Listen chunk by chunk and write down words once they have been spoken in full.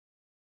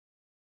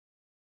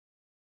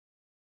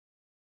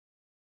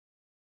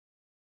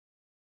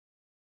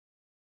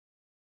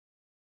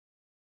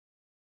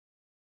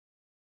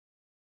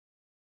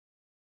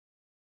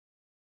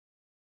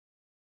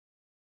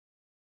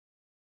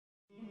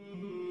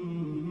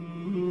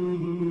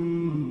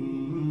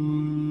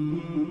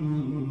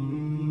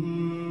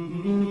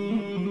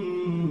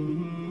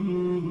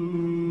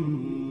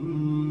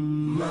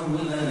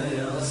مولاي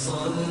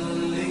صل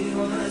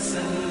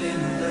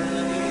وسلم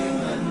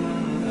دائما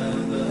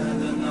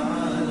أبدا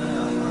على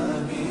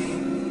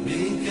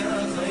حبيبك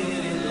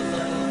خير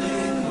الخلق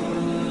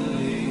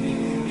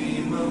كلهم.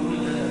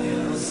 مولاي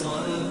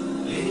صل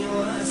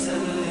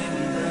وسلم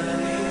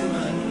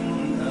دائما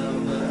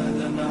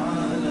أبدا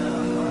على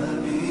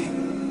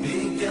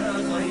حبيبك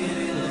خير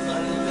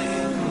الخلق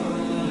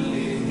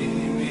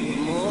كلهم.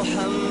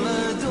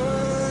 محمد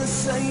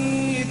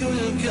سيد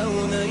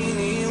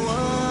الكونين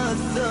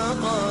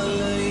والثقلين،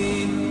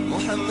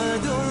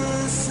 محمد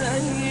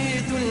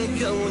سيد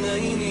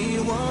الكونين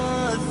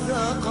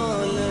والثقلين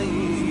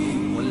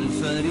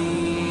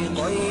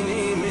والفريقين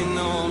من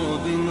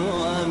عرب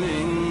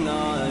ومن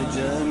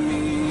عجم.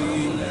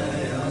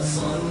 مولاي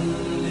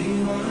صل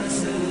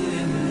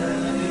وسلم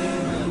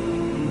دائما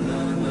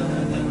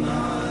أبدا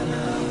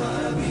على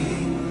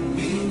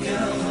حبيبك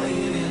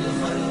خير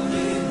الخلق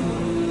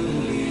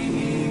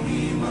كلهم.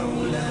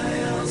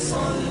 مولاي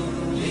صل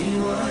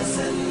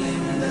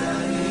وسلم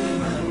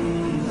دائما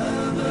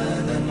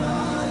أبدا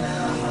على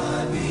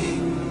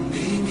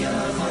حبيبك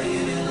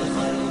خير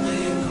الخلق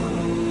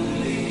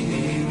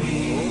كلهم.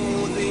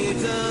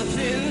 أوذيت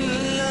في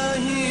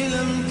الله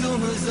لم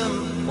تهزم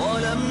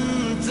ولم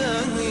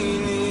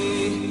تهني،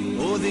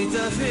 أوذيت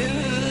في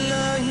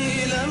الله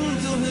لم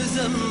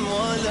تهزم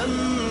ولم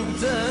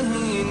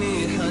تهني،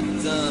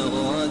 حتى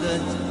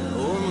غادت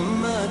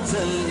أمة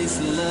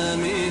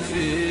الإسلام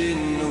في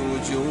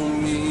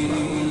النجوم.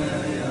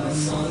 مولاي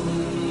صل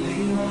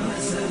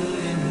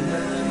وسلم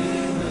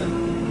دائما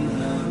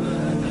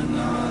أبدا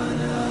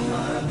على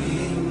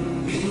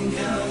حبيبك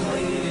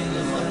خير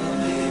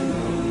الخلق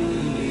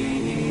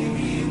كلهم.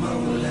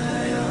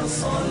 مولاي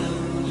صل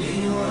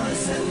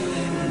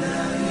وسلم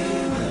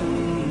دائما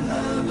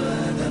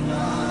أبدا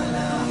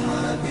على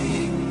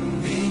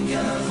حبيبك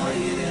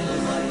خير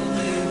الخلق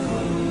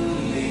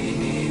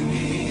كلهم.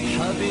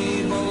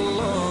 حبيب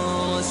الله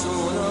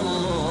رسول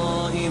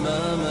الله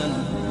إمام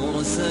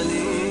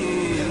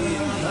المرسلين،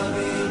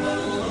 حبيب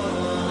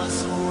الله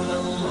رسول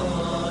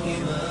الله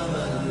إمام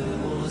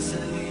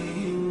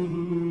المرسلين.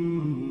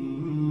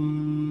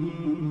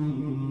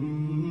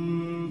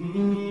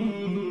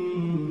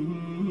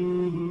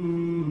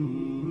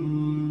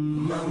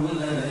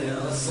 مولاي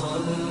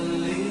صل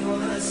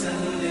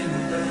وسلم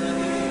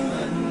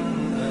دائما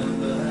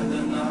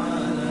أبدا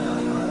على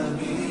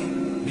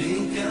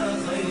حبيبك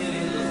خير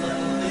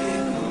الخلق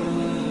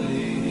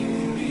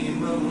كلهم.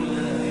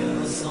 مولاي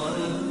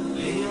صل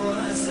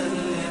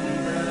وسلم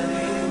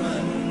دائما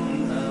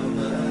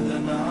أبدا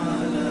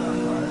على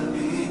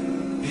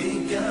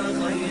حبيبك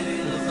خير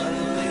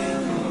الخلق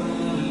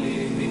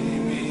كلهم.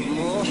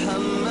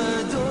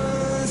 محمد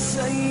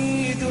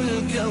سيد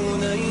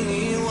الكونين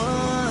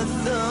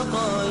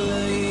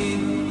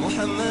والثقلين،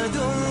 محمد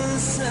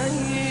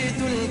سيد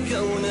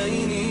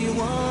الكونين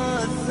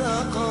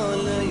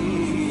والثقلين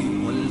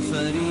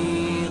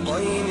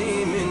والفريقين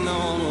من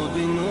عرب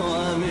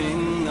ومن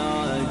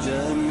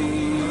عجم.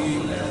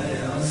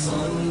 مولاي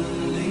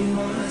صل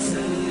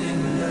وسلم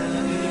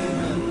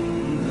دائما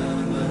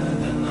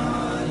أبدا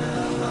على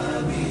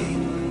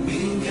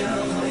حبيبك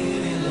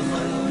خير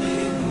الخلق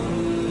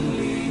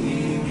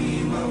كلهم.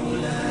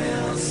 مولاي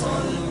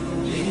صل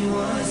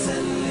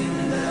وسلم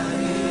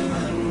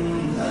دائما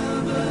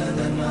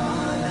أبدا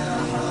على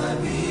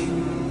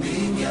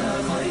حبيبك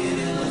خير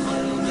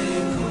الخلق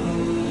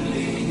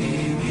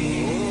كلهم.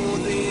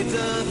 أوذيت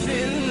في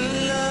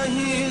الله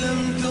لم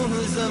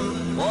تهزم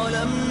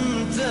ولم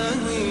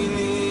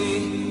تهني،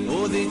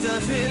 أوذيت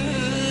في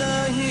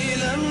الله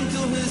لم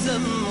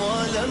تهزم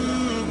ولم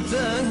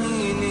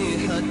تهني،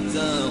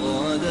 حتى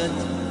غادت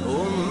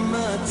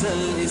أمة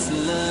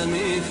الإسلام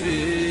في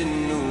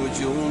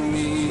النجوم.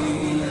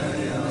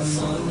 مولاي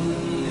صل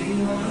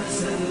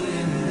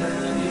وسلم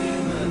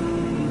دائما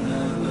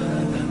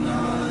أبدا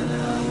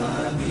على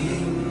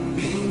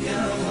حبيبك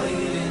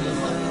خير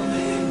الخلق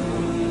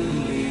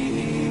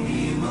كلهم.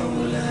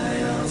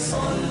 مولاي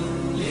صل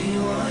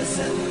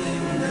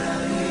وسلم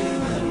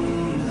دائما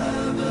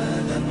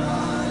أبدا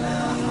على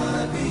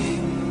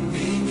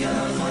حبيبك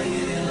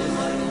خير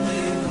الخلق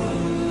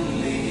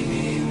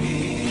كلهم.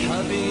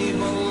 حبيب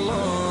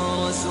الله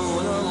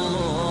رسول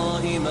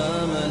الله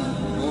إمام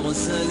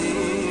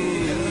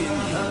المرسلين،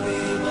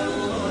 حبيب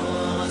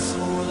الله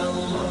رسول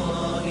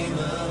الله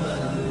إمام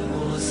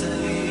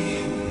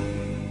المرسلين.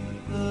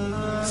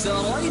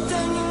 سريت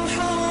من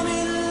حرم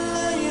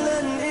ليلا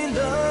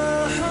إلى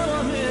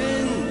حرم،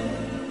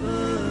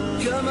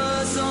 كما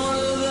سرى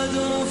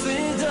البدر في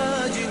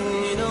تاج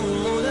من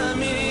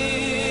الظلم.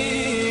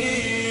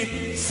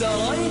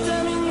 سريت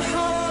من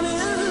حرم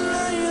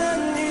ليلا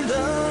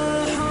إلى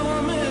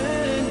حرم،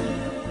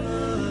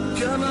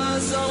 كما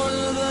سرى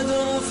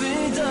البدر في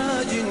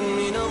تاج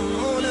من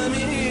الظلم.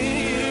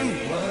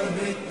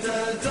 وبت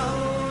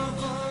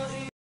ترقى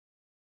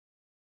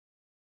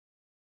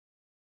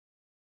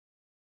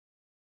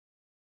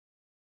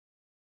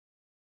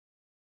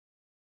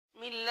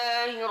بسم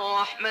الله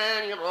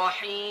الرحمن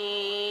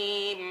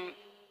الرحيم.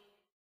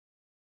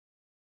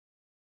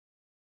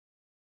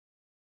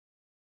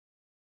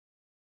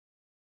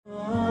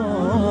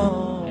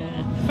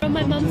 From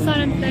my mum's side,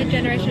 I'm third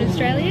generation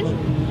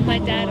Australian. My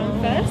dad, I'm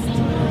first.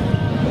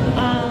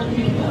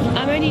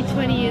 I'm only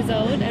 20 years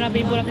old and I've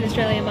been brought up in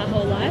Australia my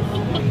whole life.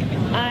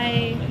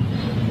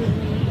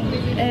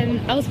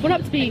 I was brought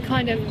up to be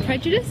kind of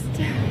prejudiced,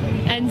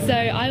 and so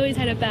I always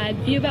had a bad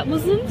view about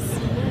Muslims.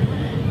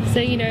 So,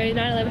 you know,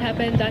 9/11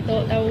 happened, I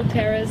thought they were all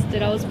terrorists,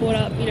 and I was brought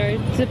up, you know,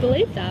 to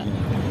believe that.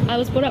 I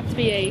was brought up to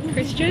be a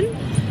Christian,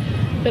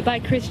 but by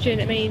Christian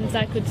it means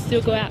I could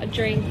still go out and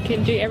drink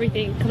and do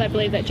everything because I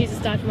believe that Jesus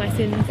died for my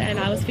sins and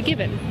I was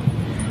forgiven.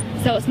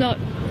 So it's not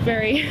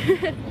very,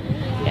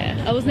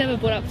 yeah, I was never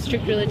brought up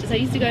strict religious. I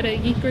used to go to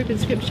youth group and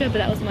scripture, but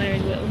that was my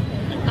own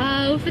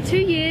will. For 2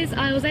 years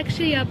I was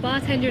actually a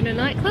bartender in a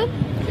nightclub,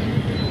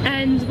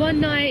 and one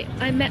night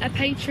I met a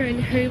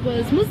patron who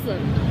was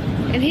Muslim,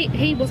 and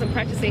he wasn't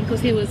practicing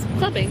because he was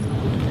clubbing,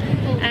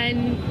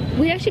 and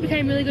we actually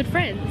became really good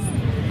friends,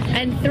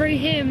 and through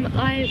him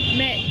I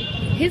met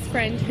his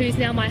friend who's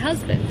now my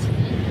husband.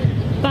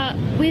 But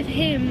with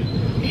him,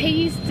 he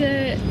used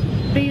to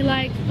be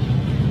like,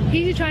 he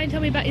used to try and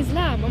tell me about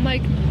Islam. I'm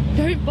like,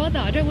 don't bother,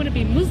 I don't want to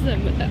be Muslim,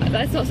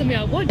 that's not something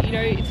I want, you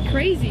know, it's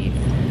crazy.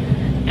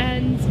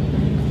 And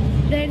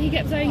then he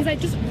kept saying, he's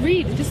like, just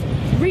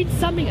read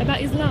something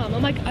about Islam.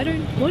 I'm like, I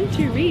don't want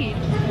to read.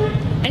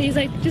 And he's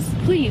like, just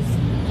please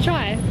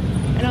try.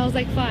 And I was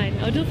like, fine,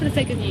 I'll do it for the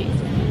sake of you.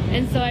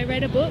 And so I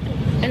read a book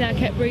and I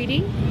kept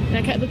reading and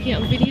I kept looking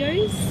at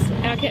videos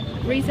and I kept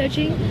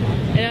researching,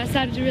 and I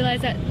started to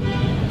realize that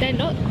they're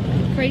not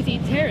crazy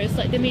terrorists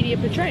like the media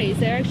portrays.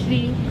 They're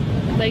actually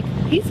like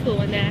peaceful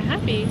and they're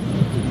happy.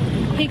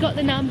 He got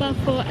the number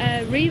for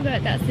a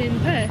revert that's in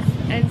Perth,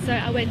 and so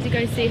I went to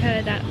go see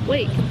her that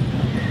week,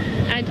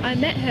 and I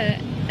met her,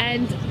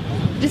 and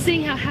just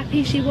seeing how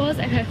happy she was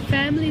and her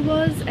family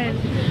was, and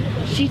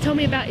she told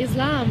me about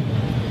Islam,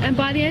 and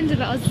by the end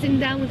of it I was sitting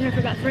down with her for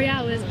about 3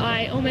 hours.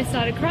 I almost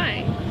started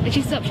crying, and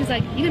she stopped, she was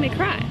like, you're gonna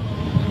cry?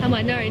 I'm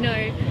like, no,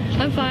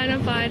 I'm fine.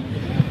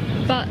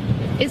 But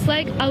it's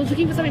like I was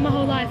looking for something my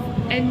whole life,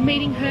 and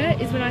meeting her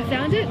is when I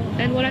found it,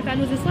 and what I found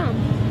was Islam.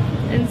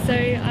 And so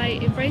I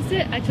embraced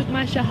it. I took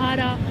my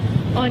Shahada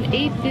on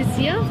Eid this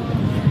year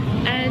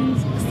and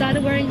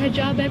started wearing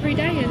hijab every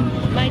day.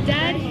 And my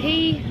dad,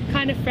 he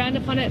kind of frowned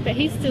upon it, but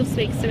he still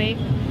speaks to me.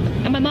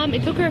 And my mum,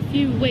 it took her a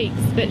few weeks,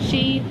 but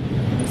she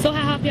saw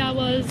how happy I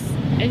was,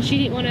 and she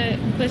didn't want to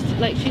question,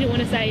 like she didn't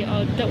want to say,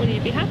 oh, don't want you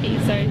to be happy.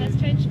 So that's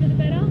changed for the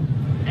better,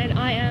 and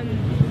I am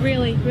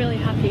really, really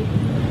happy.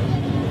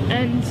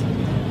 And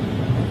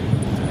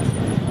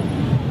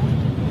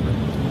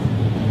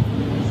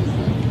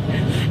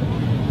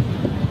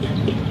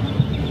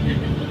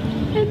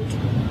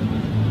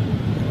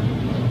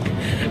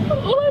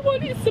all I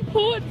want is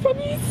support from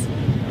you.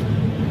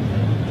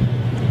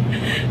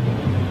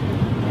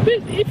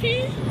 But if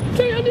you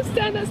don't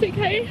understand, that's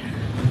okay.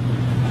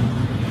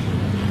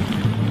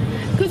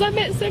 Because I've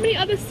met so many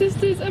other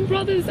sisters and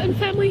brothers and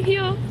family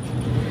here.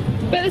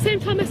 But at the same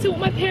time, I still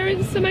want my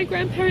parents and my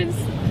grandparents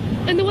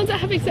and the ones that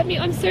have accepted me,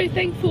 I'm so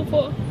thankful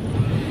for.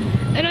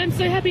 And I'm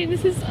so happy, and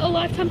this is a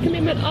lifetime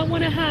commitment I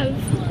want to have.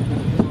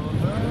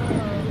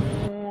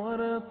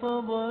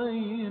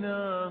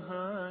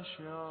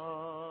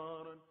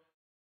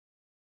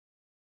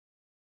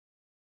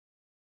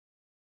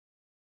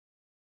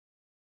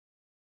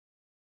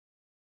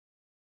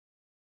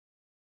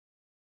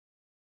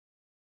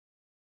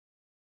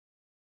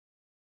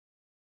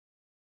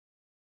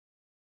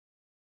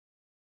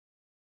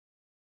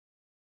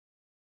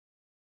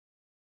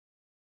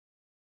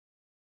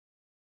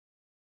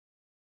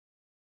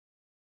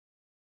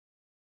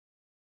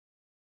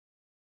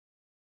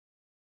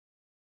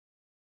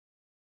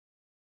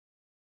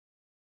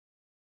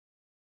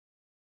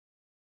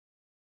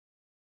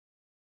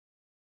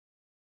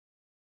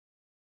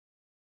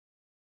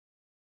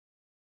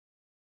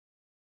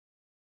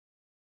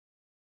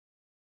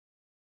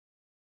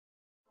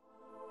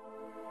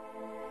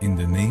 In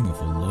the name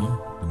of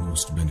Allah, the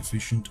most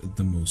beneficent,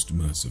 the most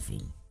merciful.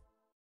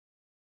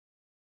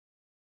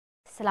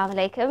 Assalamu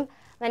alaikum.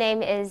 My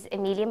name is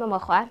Emilia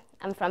Mamokhwa.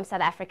 I'm from South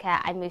Africa.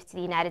 I moved to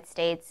the United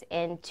States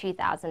in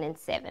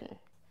 2007.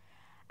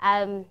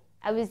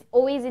 I was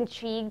always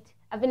intrigued.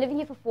 I've been living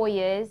here for 4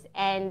 years,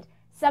 and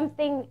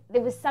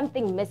there was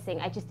something missing.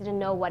 I just didn't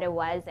know what it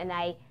was, and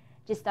I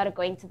just started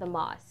going to the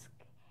mosque.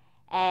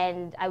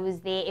 And I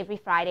was there every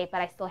Friday,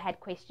 but I still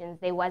had questions.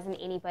 There wasn't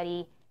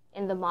anybody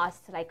in the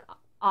mosque to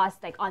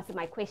answer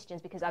my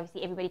questions, because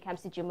obviously everybody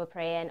comes to Jummah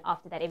prayer, and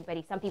after that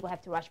some people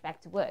have to rush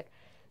back to work.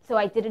 So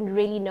I didn't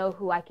really know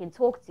who I can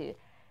talk to.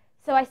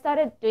 So I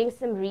started doing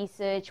some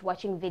research,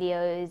 watching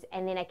videos,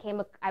 and then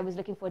I was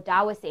looking for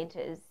Dawah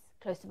centers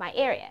close to my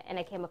area, and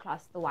I came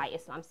across the Y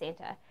Islam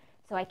Center.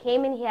 So I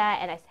came in here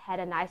and I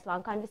had a nice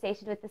long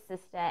conversation with the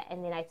sister,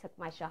 and then I took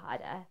my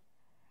Shahada.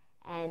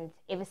 And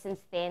ever since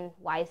then,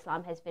 Y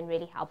Islam has been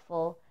really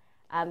helpful.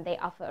 They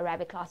offer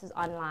Arabic classes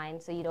online,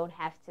 so you don't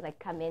have to like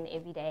come in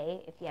every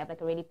day. If you have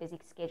like a really busy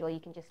schedule, you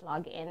can just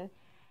log in.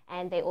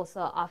 And they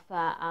also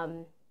offer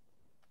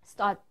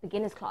start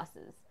beginners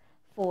classes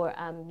for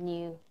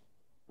new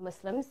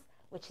Muslims,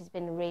 which has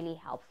been really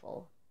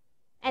helpful.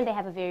 And they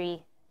have a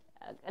very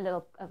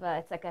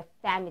it's like a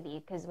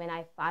family, because when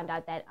I found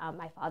out that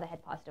my father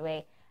had passed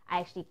away, I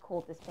actually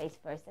called this place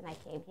first, and I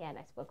came here and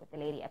I spoke with the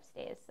lady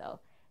upstairs. So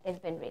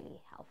they've been really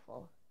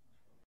helpful.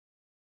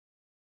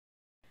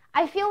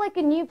 I feel like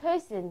a new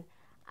person.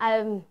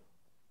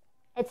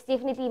 It's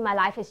definitely, my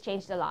life has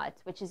changed a lot,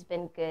 which has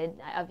been good.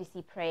 I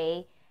obviously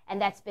pray,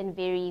 and that's been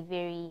very,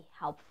 very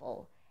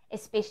helpful,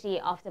 especially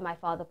after my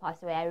father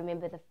passed away. I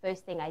remember the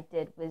first thing I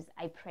did was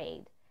I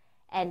prayed,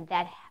 and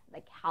that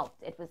like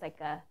helped. It was like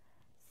a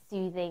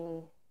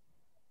soothing,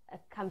 a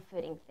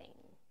comforting thing.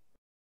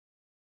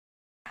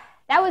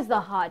 That was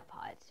the hard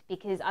part,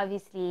 because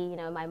obviously, you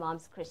know, my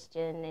mom's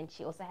Christian and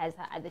she also has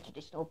her other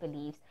traditional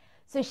beliefs.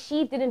 So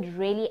she didn't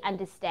really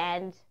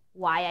understand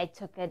why I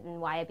took it and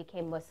why I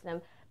became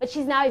Muslim. But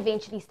she's now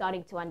eventually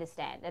starting to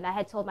understand. And I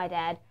had told my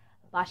dad,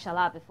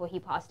 mashallah, before he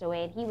passed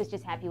away, and he was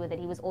just happy with it.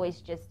 He was always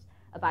just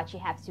about, you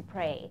have to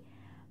pray.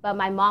 But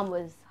my mom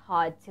was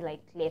hard to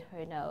like let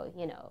her know,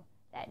 you know,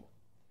 that,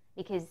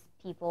 because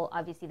people,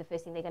 obviously the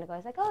first thing they're going to go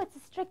is like, oh, it's a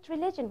strict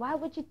religion. Why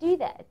would you do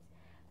that?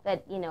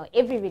 But, you know,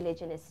 every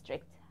religion is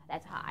strict.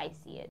 That's how I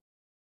see it.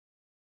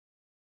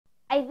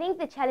 I think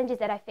the challenges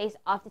that I faced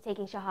after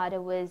taking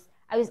Shahada was,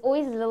 I was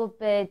always a little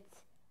bit,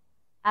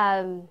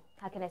 how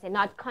can I say,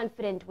 not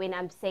confident when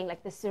I'm saying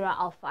like the Surah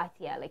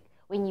Al-Fatiha, like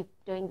when you're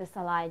doing the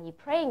Salah and you're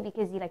praying,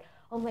 because you're like,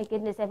 oh my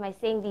goodness, am I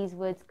saying these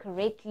words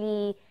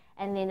correctly?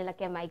 And then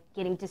like, am I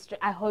getting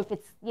distracted? I hope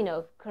it's, you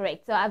know,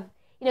 correct. So I've,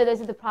 you know, those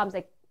are the problems,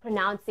 like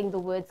pronouncing the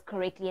words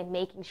correctly and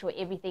making sure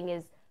everything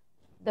is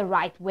the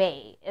right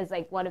way is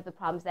like one of the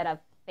problems that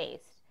I've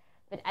faced.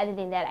 But other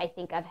than that, I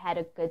think I've had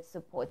a good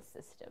support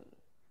system.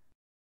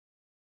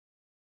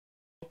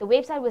 The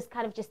website was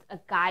kind of just a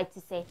guide to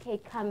say, hey,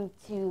 come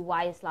to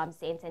Why Islam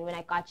Center. And when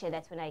I got here,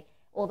 that's when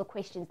all the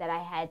questions that I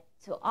had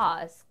to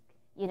ask,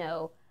 you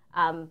know,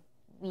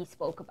 we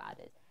spoke about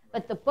it.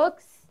 But the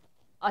books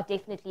are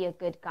definitely a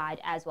good guide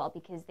as well,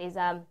 because there's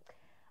a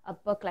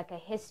book, like a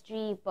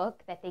history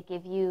book that they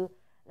give you,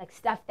 like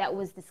stuff that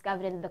was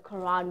discovered in the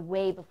Quran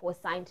way before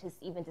scientists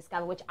even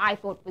discovered, which I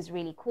thought was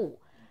really cool.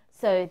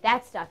 So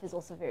that stuff is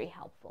also very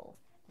helpful.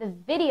 The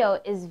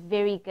video is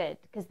very good,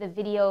 because the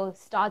video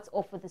starts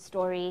off with a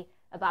story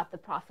about the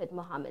Prophet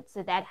Muhammad.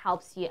 So that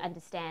helps you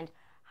understand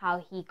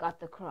how he got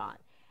the Quran.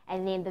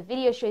 And then the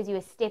video shows you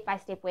a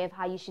step-by-step way of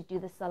how you should do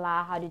the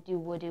Salah, how to do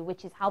wudu,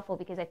 which is helpful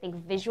because I think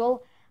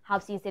visual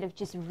helps you instead of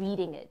just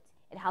reading it.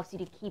 It helps you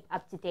to keep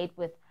up to date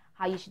with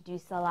how you should do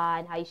Salah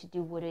and how you should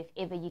do wudu if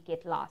ever you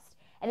get lost.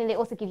 And then they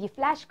also give you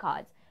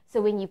flashcards. So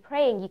when you're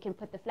praying, you can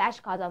put the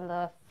flashcards on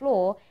the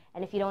floor,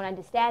 and if you don't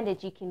understand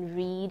it, you can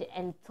read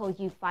until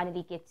you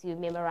finally get to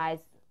memorize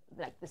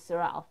like the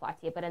Surah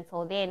Al-Fatiha. But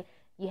until then,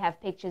 you have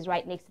pictures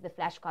right next to the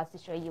flashcards to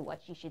show you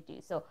what you should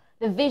do. So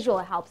the visual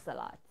helps a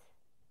lot.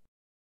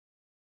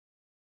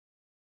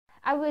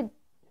 I would,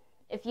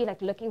 if you're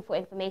like looking for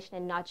information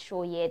and not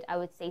sure yet, I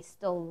would say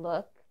still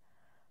look.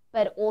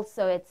 But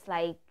also it's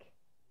like,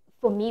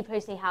 for me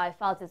personally, how I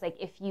felt is like,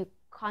 if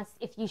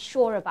you're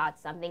sure about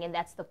something and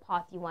that's the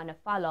path you want to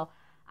follow,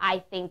 I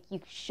think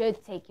you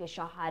should take your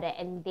Shahada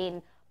and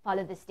then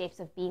follow the steps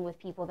of being with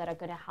people that are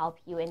going to help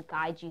you and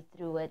guide you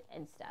through it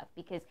and stuff.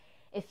 Because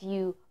if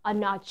you are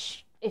not,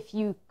 if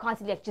you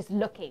constantly like just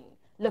looking,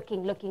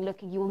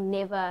 you will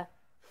never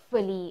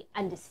fully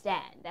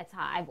understand. That's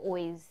how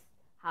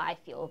I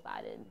feel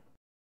about it.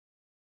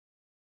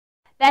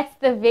 That's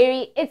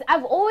the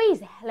I've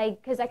always,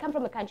 like, because I come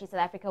from a country,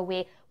 South Africa,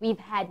 where we've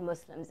had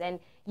Muslims, and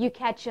you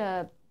catch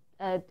a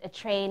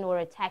train or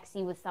a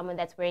taxi with someone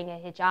that's wearing a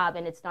hijab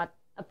and it's not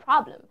a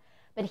problem.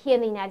 But here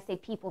in the United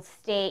States, people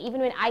stare.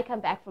 Even when I come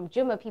back from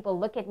Jummah, people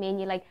look at me and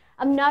you're like,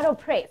 I'm not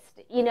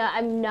oppressed. You know,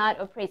 I'm not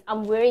oppressed.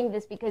 I'm wearing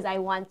this because I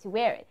want to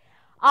wear it.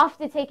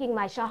 After taking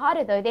my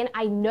Shahada, though, then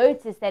I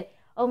noticed that,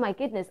 oh my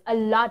goodness, a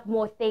lot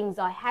more things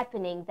are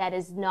happening that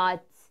is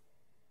not,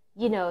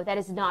 you know, that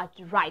is not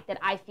right, that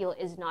I feel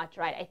is not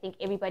right. I think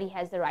everybody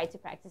has the right to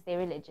practice their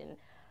religion.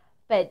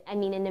 But, I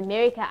mean, in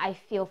America, I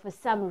feel for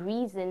some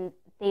reason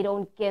they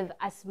don't give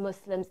us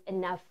Muslims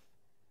enough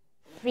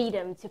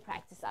freedom to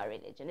practice our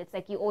religion. It's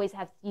like you always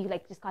have, you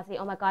like just constantly,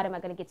 oh my God, am I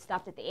going to get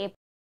stopped at the airport?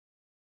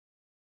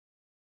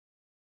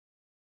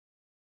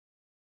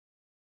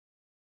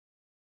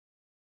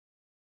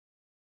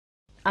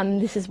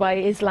 And this is why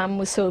Islam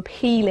was so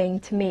appealing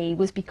to me,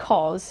 was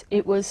because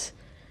it was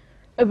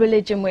a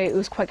religion where it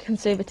was quite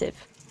conservative.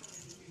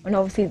 And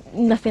obviously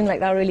nothing like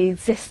that really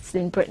exists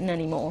in Britain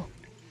anymore.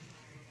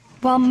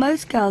 While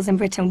most girls in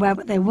Britain wear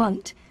what they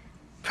want,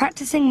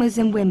 practicing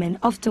Muslim women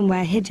often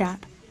wear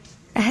hijab,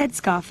 a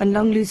headscarf and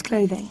long loose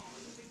clothing.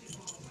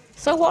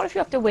 So what if you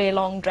have to wear a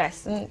long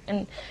dress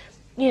and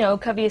you know,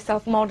 cover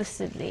yourself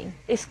modestly?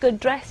 It's good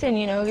dressing,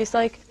 you know. It's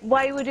like,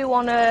 why would you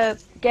want to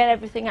get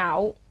everything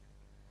out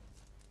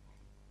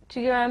Do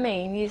you get what I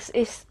mean?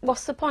 It's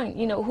what's the point?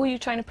 You know, who are you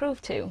trying to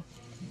prove to?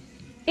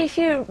 If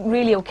you're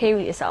really okay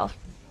with yourself,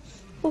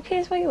 who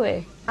cares what you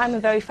wear? I'm a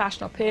very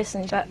fashionable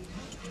person, but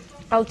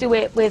I'll do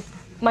it with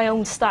my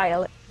own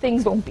style.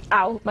 Things won't be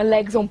out, my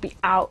legs won't be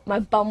out, my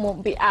bum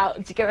won't be out,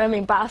 do you get what I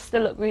mean? But I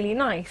still look really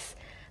nice.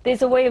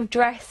 There's a way of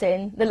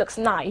dressing that looks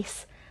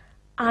nice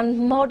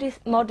and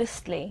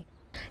modestly,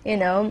 you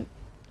know.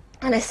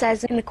 And it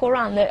says in the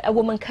Quran that a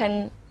woman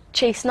can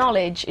chase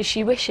knowledge as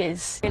she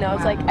wishes. You know,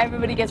 it's like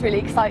everybody gets really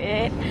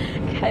excited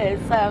because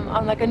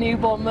I'm like a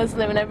newborn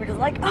Muslim and everybody's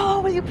like,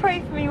 oh, will you pray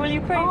for me, will you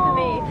pray for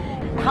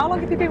me? How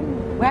long have you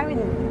been wearing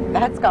the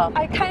headscarf?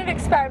 I kind of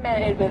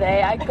experimented with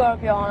it, I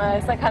gotta be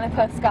honest. I kind of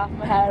put a scarf in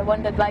my hair and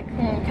wondered like,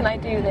 can I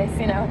do this,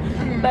 you know?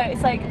 But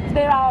it's like,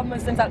 there are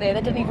Muslims out there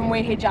that don't even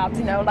wear hijabs,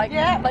 you know, like you,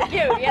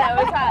 you know,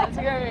 as well, do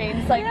you know what I mean?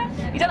 It's like,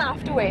 you don't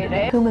have to wear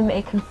it. Whom it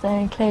may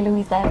concern, Claire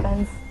Louise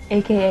Evans,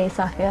 aka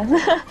Safia.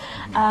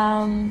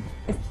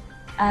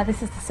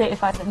 This is to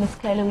certify that Miss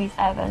Claire Louise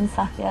Evans,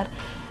 Safia,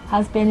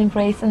 has been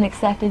embraced and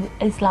accepted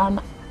Islam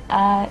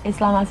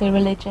as a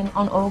religion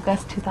on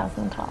August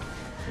 2012.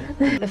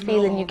 The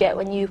feeling you get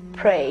when you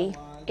pray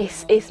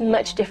is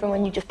much different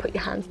when you just put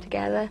your hands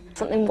together.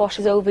 Something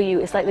washes over you.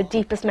 It's like the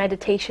deepest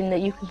meditation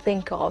that you can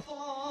think of.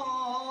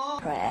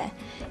 Prayer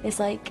is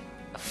like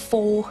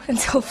 4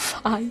 until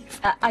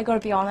 5. I gotta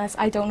be honest,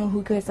 I don't know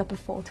who goes up at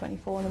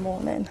 4:24 in the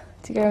morning.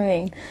 Do you get what I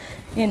mean?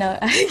 You know,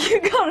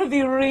 you gotta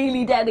be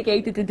really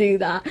dedicated to do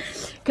that.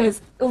 Because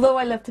although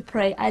I love to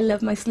pray, I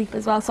love my sleep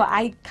as well. So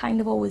I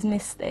kind of always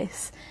miss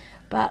this.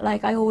 But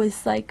like, I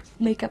always like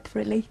make up for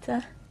it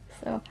later.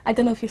 So I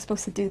don't know if you're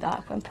supposed to do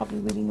that, but I'm probably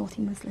a really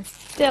naughty Muslim.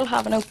 Still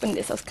haven't opened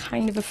this. I was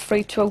kind of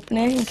afraid to open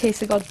it in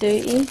case it got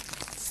dirty.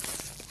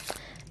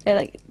 It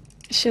like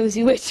shows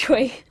you which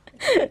way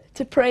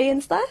to pray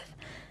and stuff.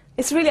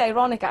 It's really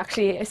ironic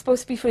actually. It's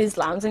supposed to be for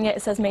Islams and yet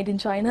it says made in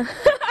China.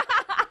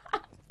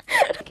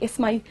 It's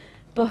my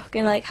book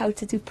and like how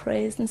to do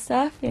prayers and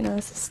stuff, you know.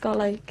 It's just got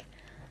like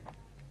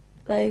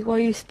what are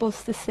you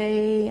supposed to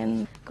say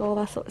and all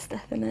that sort of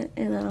stuff in it,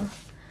 you know.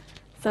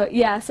 So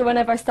yeah, so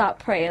whenever I start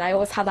praying, I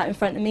always have that in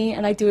front of me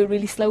and I do it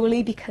really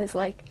slowly because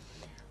like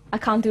I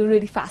can't do it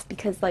really fast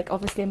because like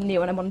obviously I'm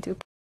new and I want to do.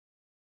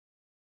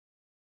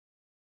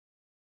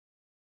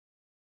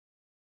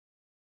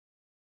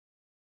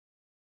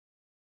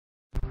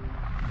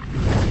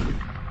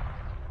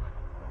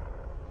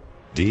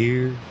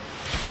 Dear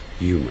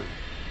human,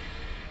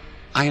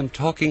 I am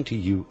talking to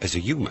you as a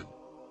human.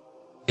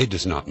 It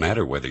does not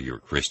matter whether you're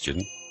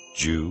Christian,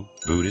 Jew,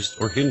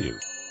 Buddhist, or Hindu.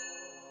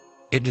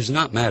 It does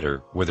not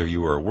matter whether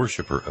you are a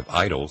worshiper of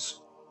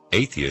idols,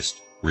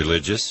 atheist,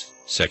 religious,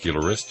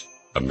 secularist,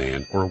 a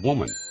man or a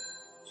woman.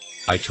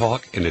 I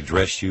talk and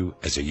address you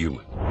as a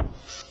human.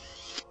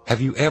 Have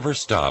you ever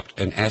stopped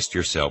and asked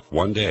yourself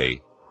one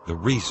day the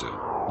reason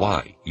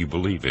why you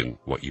believe in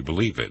what you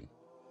believe in?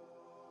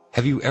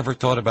 Have you ever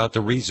thought about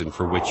the reason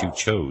for which you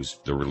chose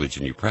the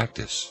religion you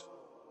practice?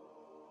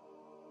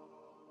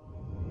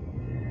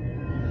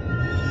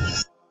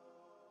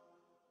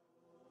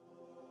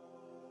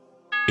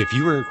 If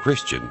you are a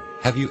Christian,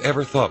 have you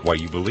ever thought why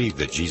you believe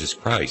that Jesus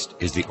Christ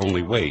is the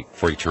only way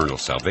for eternal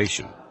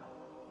salvation?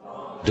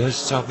 Does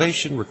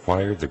salvation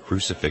require the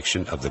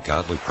crucifixion of the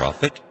godly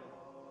prophet?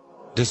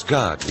 Does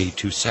God need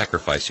to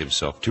sacrifice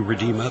himself to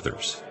redeem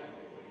others?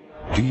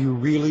 Do you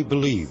really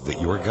believe that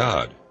your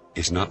God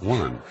is not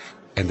one,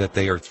 and that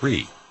they are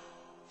three,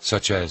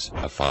 such as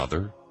a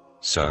Father,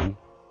 Son,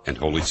 and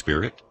Holy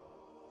Spirit?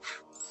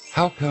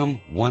 How come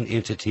one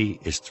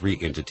entity is 3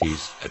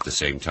 entities at the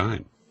same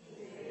time?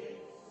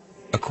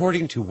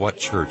 According to what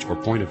church or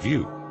point of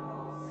view?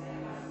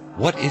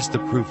 What is the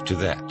proof to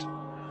that?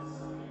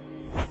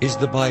 Is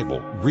the Bible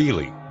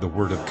really the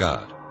Word of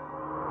God?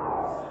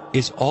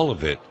 Is all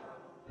of it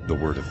the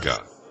Word of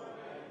God?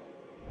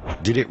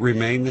 Did it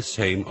remain the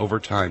same over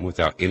time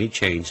without any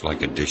change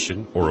like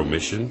addition or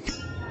omission?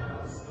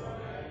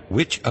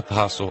 Which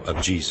apostle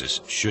of Jesus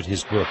should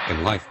his book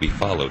and life be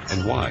followed,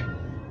 and why?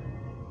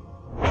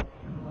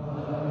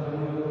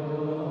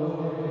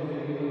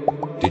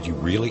 Did you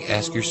really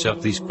ask yourself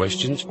these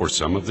questions, or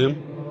some of them?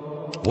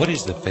 What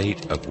is the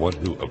fate of one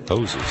who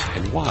opposes,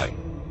 and why?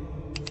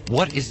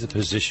 What is the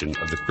position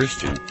of the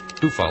Christian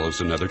who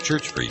follows another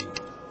church for you?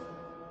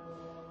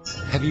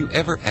 Have you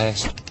ever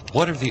asked,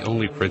 what are the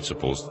only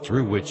principles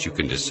through which you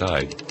can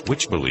decide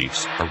which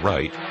beliefs are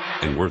right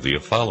and worthy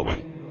of following?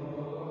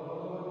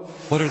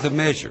 What are the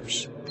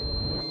measures?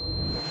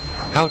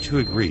 How to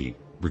agree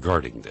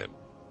regarding them?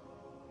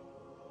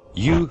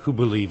 You who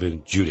believe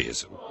in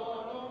Judaism,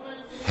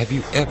 have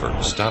you ever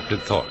stopped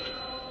and thought,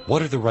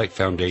 what are the right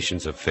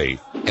foundations of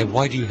faith, and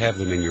why do you have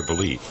them in your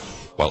belief,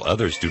 while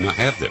others do not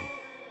have them?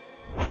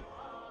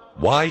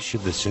 Why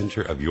should the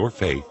center of your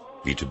faith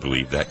be to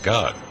believe that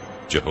God,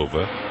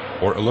 Jehovah,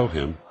 or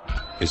Elohim,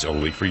 is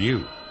only for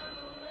you?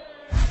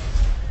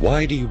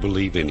 Why do you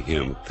believe in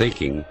him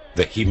thinking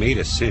that he made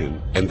a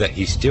sin and that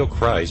he still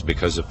cries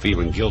because of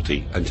feeling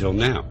guilty until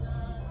now?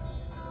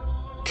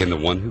 Can the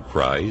one who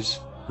cries,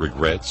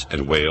 regrets,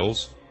 and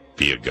wails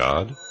be a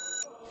God?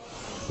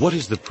 What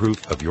is the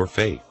proof of your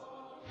faith?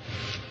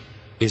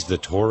 Is the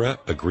Torah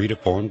agreed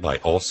upon by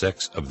all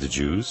sects of the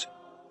Jews?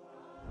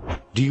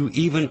 Do you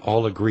even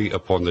all agree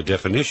upon the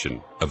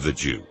definition of the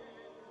Jew?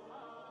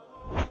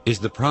 Is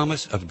the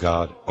promise of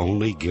God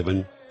only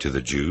given to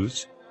the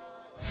Jews?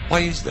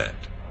 Why is that?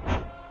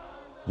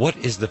 What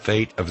is the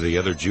fate of the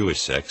other Jewish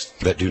sects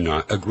that do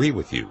not agree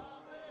with you?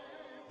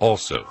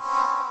 Also,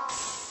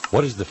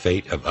 what is the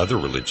fate of other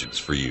religions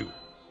for you?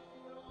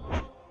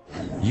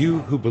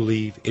 You who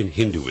believe in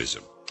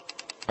Hinduism,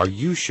 are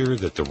you sure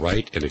that the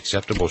right and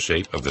acceptable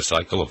shape of the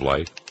cycle of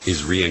life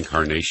is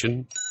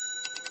reincarnation?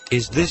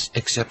 Is this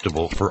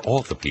acceptable for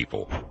all the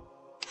people?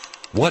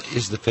 What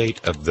is the fate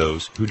of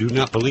those who do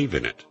not believe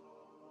in it?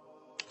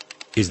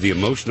 Is the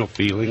emotional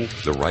feeling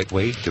the right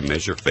way to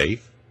measure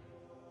faith?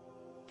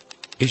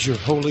 Is your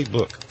holy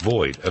book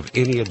void of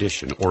any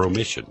addition or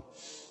omission?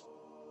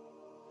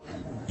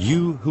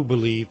 You who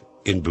believe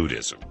in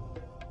Buddhism,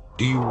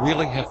 do you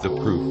really have the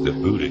proof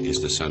that Buddha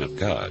is the Son of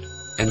God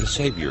and the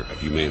Savior of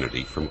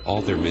humanity from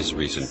all their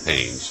miseries and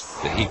pains,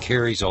 that he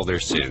carries all their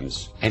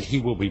sins, and he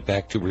will be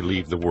back to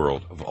relieve the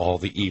world of all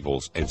the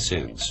evils and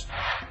sins?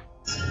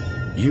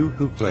 You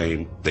who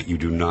claim that you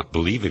do not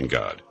believe in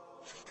God,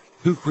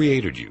 who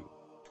created you?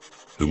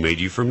 Who made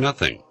you from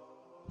nothing?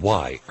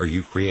 Why are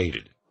you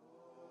created?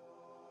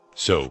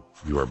 So,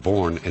 you are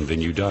born and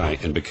then you die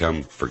and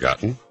become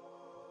forgotten?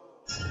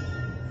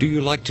 Do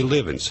you like to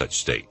live in such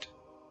state?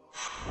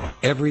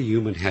 Every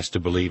human has to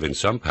believe in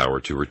some power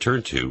to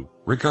return to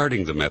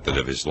regarding the method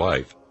of his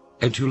life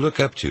and to look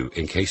up to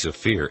in case of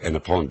fear and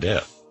upon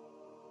death.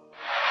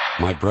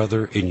 My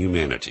brother in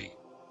humanity,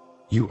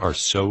 you are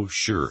so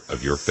sure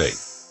of your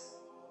faith.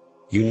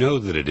 You know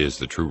that it is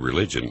the true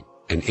religion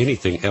and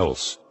anything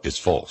else is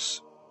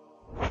false.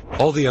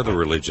 All the other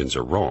religions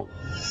are wrong.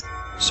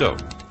 So,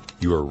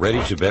 you are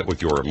ready to bet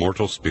with your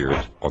immortal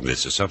spirit on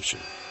this assumption.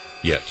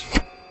 Yet,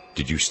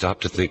 did you stop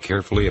to think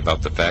carefully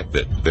about the fact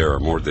that there are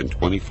more than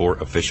 24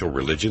 official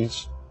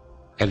religions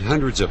and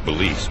hundreds of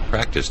beliefs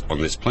practiced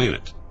on this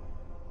planet?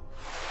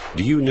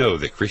 Do you know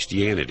that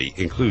Christianity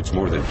includes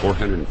more than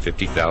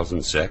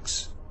 450,000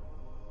 sects?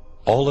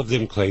 All of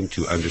them claim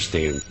to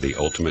understand the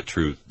ultimate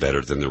truth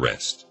better than the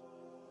rest.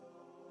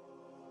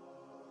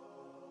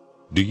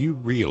 Do you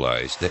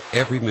realize that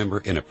every member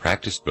in a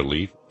practiced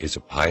belief is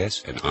a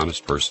pious and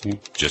honest person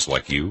just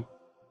like you?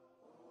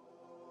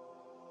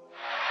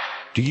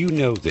 Do you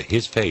know that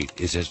his faith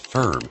is as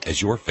firm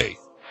as your faith?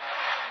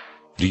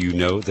 Do you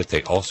know that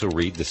they also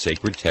read the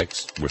sacred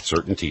texts with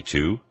certainty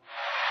too?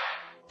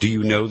 Do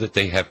you know that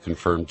they have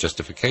confirmed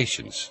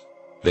justifications?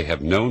 They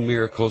have known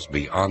miracles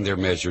beyond their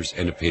measures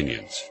and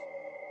opinions.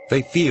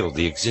 They feel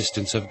the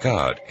existence of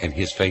God and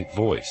his faint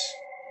voice.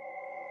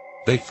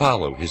 They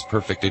follow his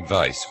perfect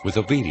advice with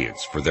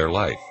obedience for their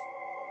life.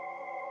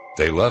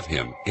 They love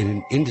him in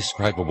an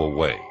indescribable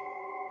way.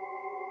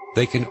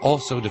 They can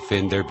also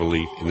defend their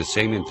belief in the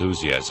same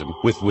enthusiasm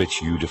with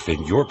which you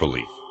defend your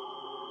belief.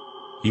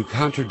 You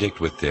contradict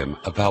with them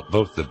about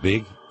both the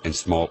big and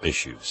small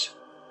issues.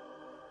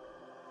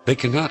 They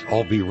cannot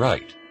all be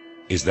right.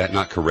 Is that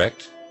not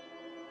correct?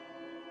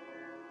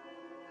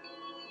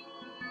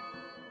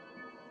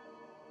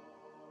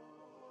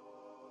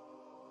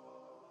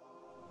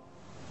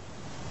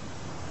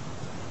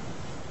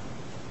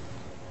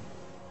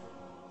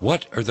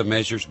 What are the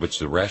measures which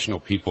the rational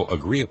people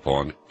agree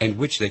upon and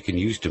which they can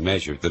use to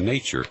measure the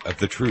nature of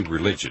the true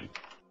religion?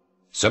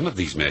 Some of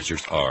these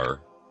measures are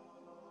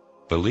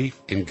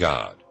belief in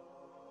God.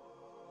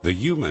 The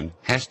human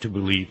has to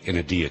believe in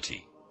a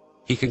deity.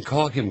 He can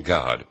call him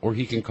God or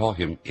he can call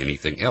him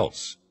anything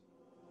else.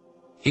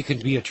 He can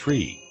be a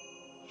tree,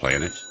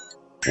 planet,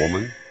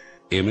 woman,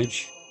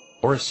 image,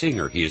 or a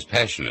singer he is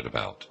passionate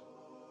about.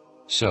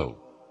 So,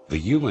 the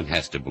human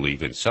has to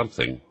believe in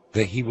something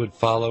that he would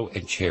follow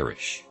and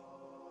cherish.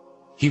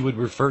 He would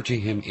refer to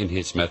him in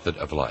his method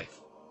of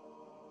life.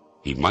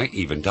 He might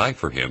even die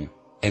for him,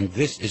 and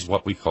this is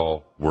what we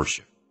call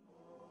worship.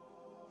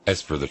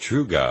 As for the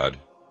true God,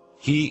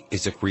 he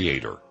is a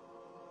creator.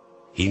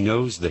 He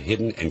knows the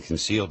hidden and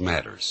concealed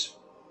matters.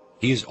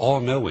 He is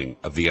all-knowing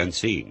of the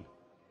unseen.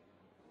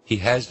 He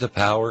has the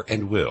power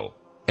and will,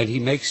 and he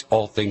makes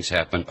all things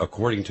happen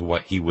according to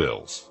what he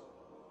wills.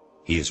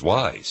 He is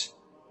wise.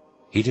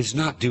 He does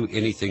not do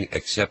anything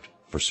except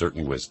for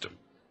certain wisdom.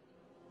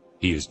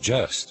 He is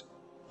just,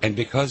 and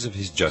because of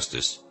his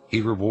justice, he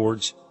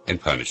rewards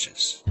and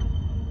punishes.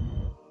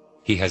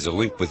 He has a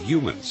link with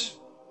humans.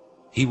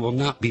 He will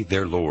not be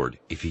their Lord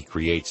if he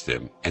creates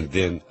them and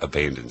then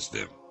abandons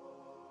them.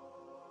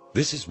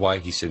 This is why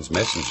he sends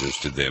messengers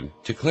to them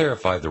to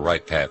clarify the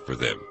right path for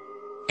them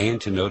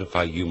and to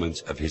notify humans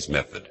of his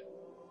method.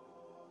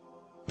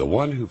 The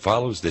one who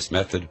follows this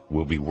method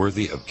will be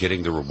worthy of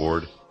getting the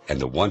reward, and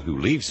the one who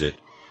leaves it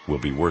will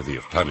be worthy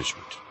of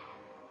punishment.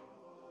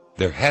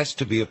 There has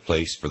to be a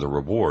place for the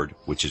reward,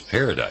 which is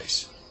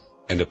paradise,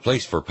 and a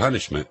place for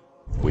punishment,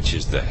 which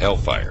is the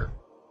hellfire.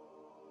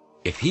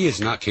 If he is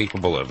not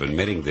capable of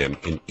admitting them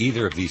in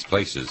either of these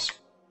places,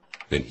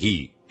 then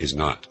he is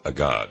not a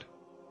god.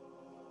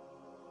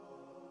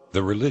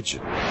 The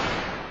religion,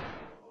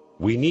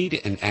 We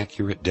need an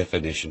accurate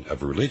definition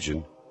of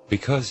religion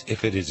because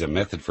if it is a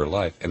method for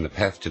life and the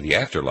path to the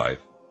afterlife,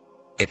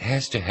 it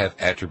has to have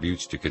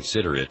attributes to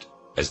consider it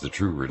as the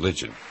true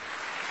religion.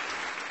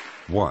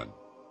 1.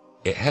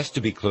 It has to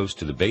be close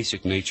to the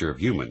basic nature of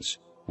humans,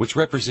 which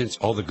represents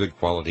all the good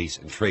qualities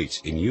and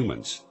traits in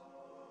humans.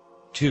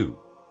 2.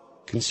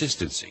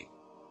 Consistency.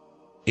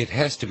 It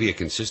has to be a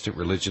consistent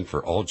religion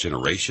for all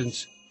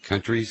generations,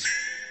 countries,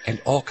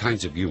 and all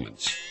kinds of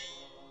humans.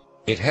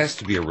 It has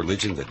to be a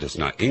religion that does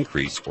not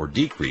increase or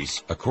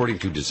decrease according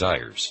to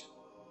desires.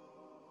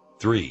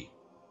 3.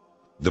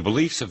 The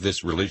beliefs of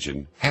this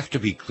religion have to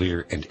be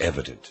clear and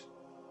evident.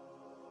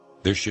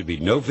 There should be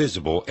no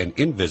visible and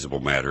invisible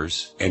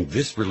matters, and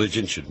this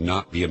religion should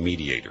not be a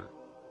mediator.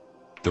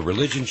 The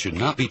religion should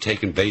not be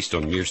taken based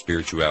on mere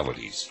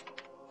spiritualities.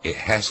 It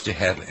has to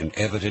have an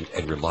evident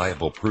and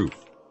reliable proof.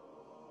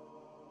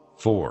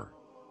 4.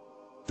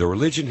 The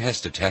religion has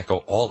to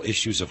tackle all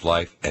issues of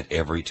life at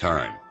every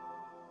time.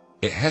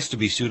 It has to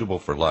be suitable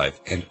for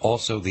life and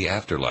also the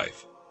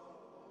afterlife.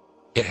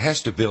 It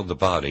has to build the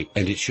body,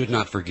 and it should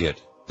not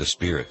forget the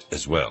spirit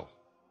as well.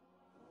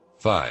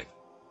 5.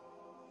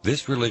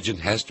 This religion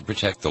has to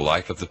protect the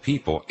life of the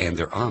people and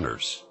their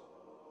honors.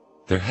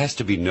 There has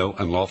to be no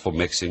unlawful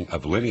mixing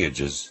of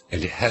lineages,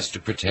 and it has to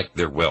protect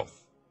their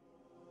wealth.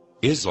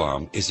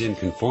 Islam is in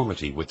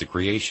conformity with the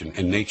creation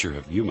and nature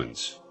of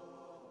humans.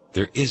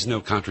 There is no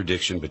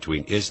contradiction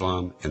between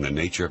Islam and the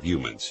nature of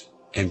humans,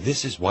 and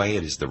this is why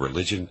it is the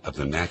religion of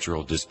the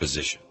natural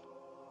disposition.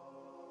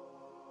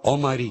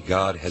 Almighty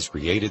God has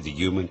created the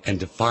human and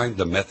defined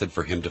the method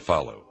for him to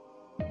follow.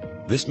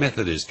 This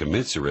method is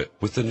commensurate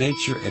with the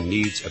nature and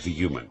needs of the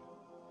human.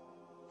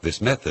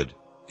 This method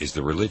is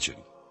the religion.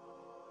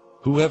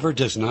 Whoever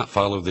does not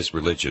follow this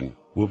religion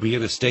will be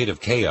in a state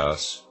of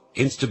chaos,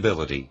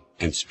 instability,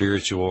 and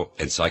spiritual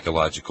and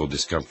psychological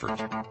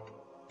discomfort,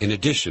 in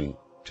addition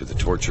to the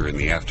torture in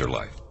the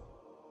afterlife.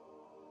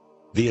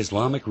 The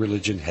Islamic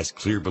religion has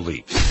clear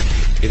beliefs.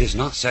 It is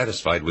not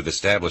satisfied with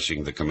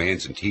establishing the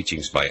commands and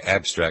teachings by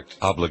abstract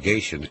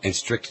obligation and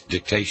strict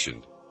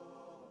dictation.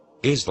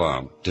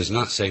 Islam does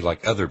not say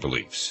like other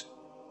beliefs,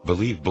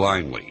 believe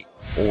blindly,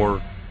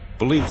 or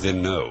believe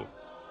then know,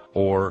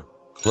 or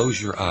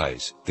close your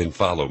eyes, then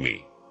follow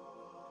me.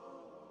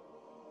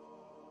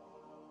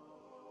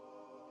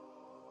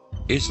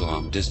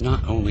 Islam does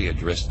not only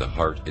address the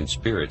heart and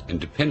spirit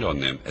and depend on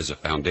them as a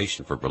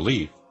foundation for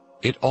belief,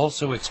 it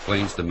also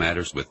explains the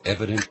matters with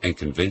evident and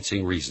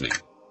convincing reasoning,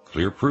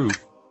 clear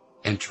proof,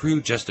 and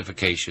true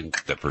justification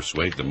that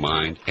persuade the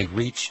mind and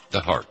reach the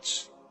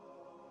hearts.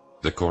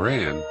 The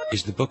Quran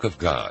is the book of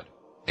God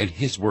and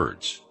His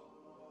words.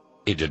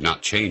 It did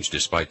not change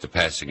despite the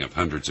passing of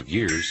hundreds of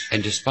years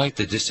and despite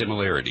the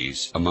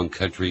dissimilarities among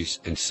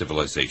countries and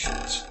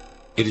civilizations.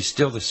 It is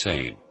still the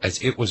same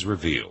as it was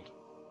revealed.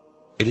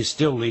 It is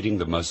still leading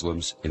the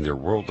Muslims in their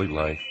worldly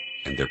life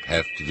and their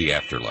path to the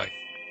afterlife.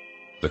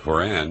 The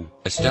Quran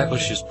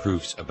establishes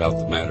proofs about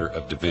the matter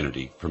of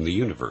divinity from the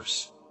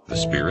universe, the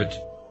spirit,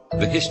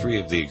 the history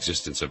of the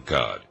existence of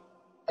God,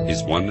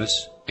 His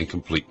oneness and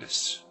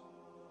completeness.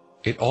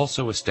 It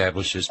also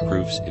establishes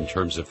proofs in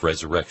terms of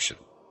resurrection.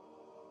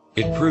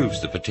 It proves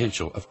the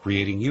potential of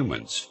creating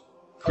humans,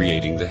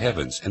 creating the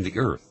heavens and the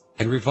earth,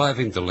 and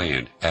reviving the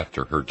land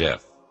after her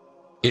death.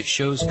 It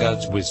shows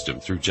God's wisdom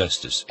through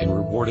justice in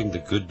rewarding the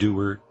good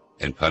doer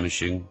and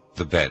punishing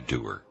the bad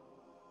doer.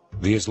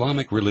 The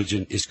Islamic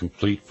religion is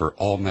complete for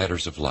all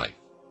matters of life.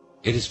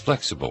 It is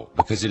flexible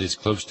because it is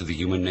close to the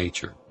human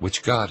nature,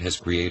 which God has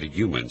created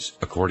humans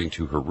according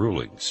to her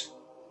rulings.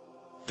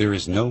 There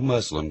is no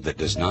Muslim that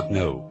does not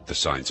know the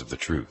signs of the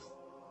truth.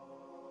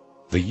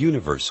 The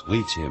universe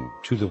leads him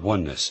to the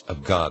oneness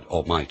of God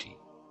Almighty.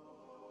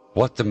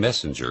 What the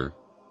messenger,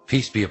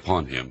 peace be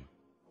upon him,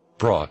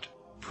 brought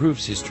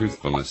proves his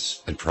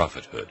truthfulness and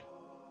prophethood.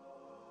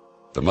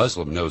 The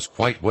Muslim knows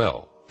quite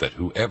well that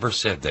whoever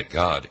said that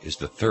God is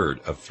the third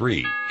of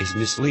three is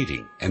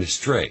misleading and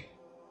astray.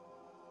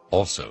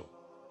 Also,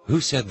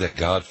 who said that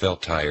God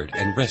felt tired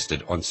and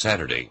rested on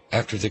Saturday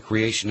after the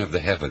creation of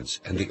the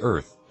heavens and the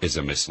earth is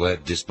a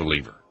misled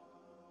disbeliever.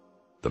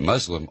 The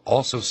Muslim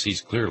also sees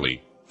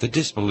clearly the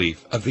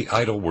disbelief of the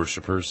idol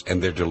worshippers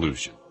and their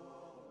delusion.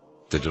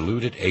 The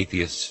deluded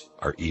atheists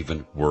are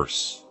even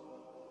worse.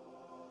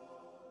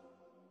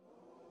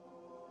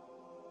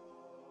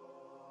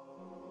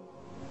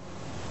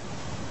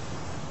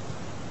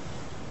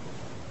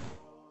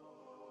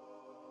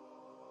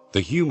 The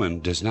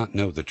human does not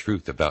know the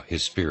truth about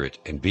his spirit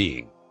and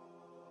being.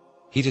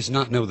 He does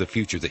not know the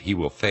future that he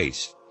will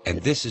face, and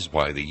this is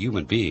why the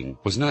human being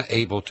was not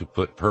able to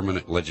put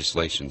permanent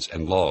legislations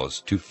and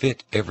laws to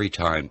fit every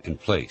time and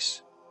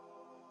place.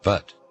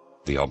 But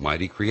the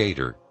Almighty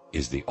Creator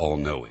is the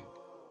all-knowing.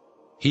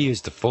 He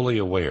is the fully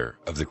aware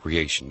of the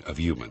creation of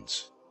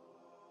humans.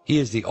 He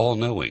is the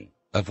all-knowing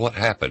of what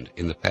happened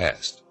in the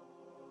past,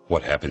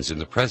 what happens in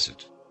the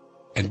present,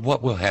 and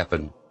what will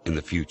happen in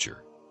the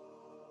future.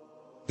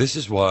 This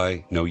is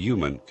why no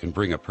human can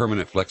bring a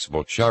permanent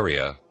flexible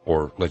Sharia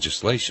or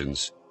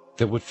legislations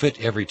that would fit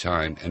every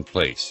time and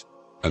place,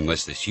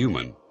 unless this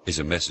human is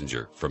a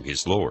messenger from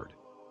his Lord.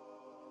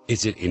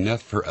 Is it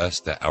enough for us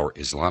that our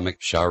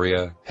Islamic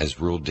Sharia has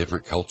ruled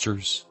different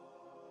cultures,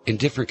 in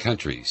different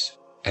countries,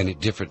 and at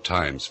different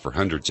times for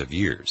hundreds of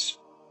years?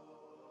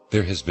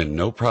 There has been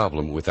no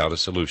problem without a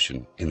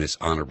solution in this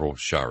honorable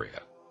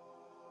Sharia.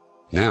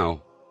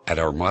 Now, at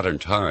our modern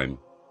time,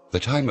 the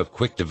time of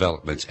quick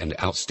developments and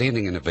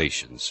outstanding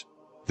innovations,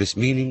 this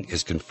meaning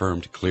is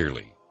confirmed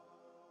clearly.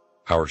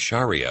 Our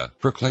Sharia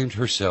proclaimed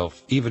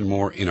herself even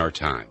more in our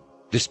time,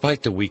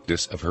 despite the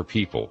weakness of her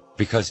people,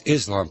 because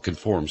Islam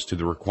conforms to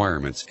the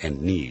requirements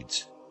and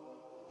needs.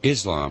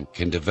 Islam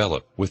can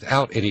develop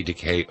without any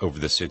decay over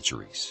the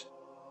centuries.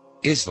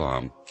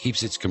 Islam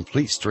keeps its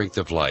complete strength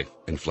of life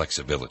and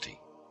flexibility.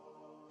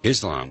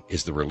 Islam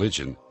is the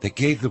religion that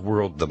gave the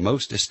world the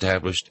most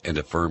established and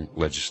affirmed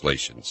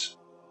legislations.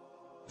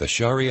 The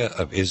Sharia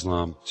of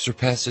Islam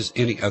surpasses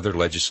any other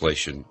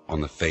legislation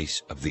on the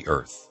face of the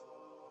earth.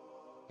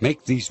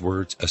 Make these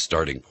words a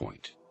starting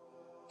point.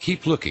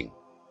 Keep looking.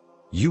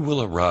 You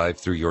will arrive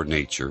through your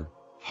nature,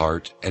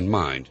 heart, and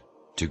mind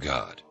to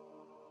God,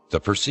 the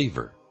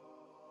perceiver,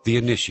 the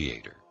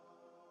initiator,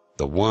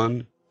 the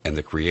one and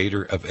the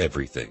creator of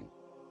everything,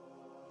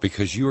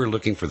 because you are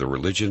looking for the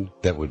religion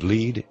that would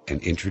lead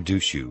and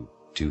introduce you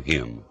to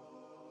Him.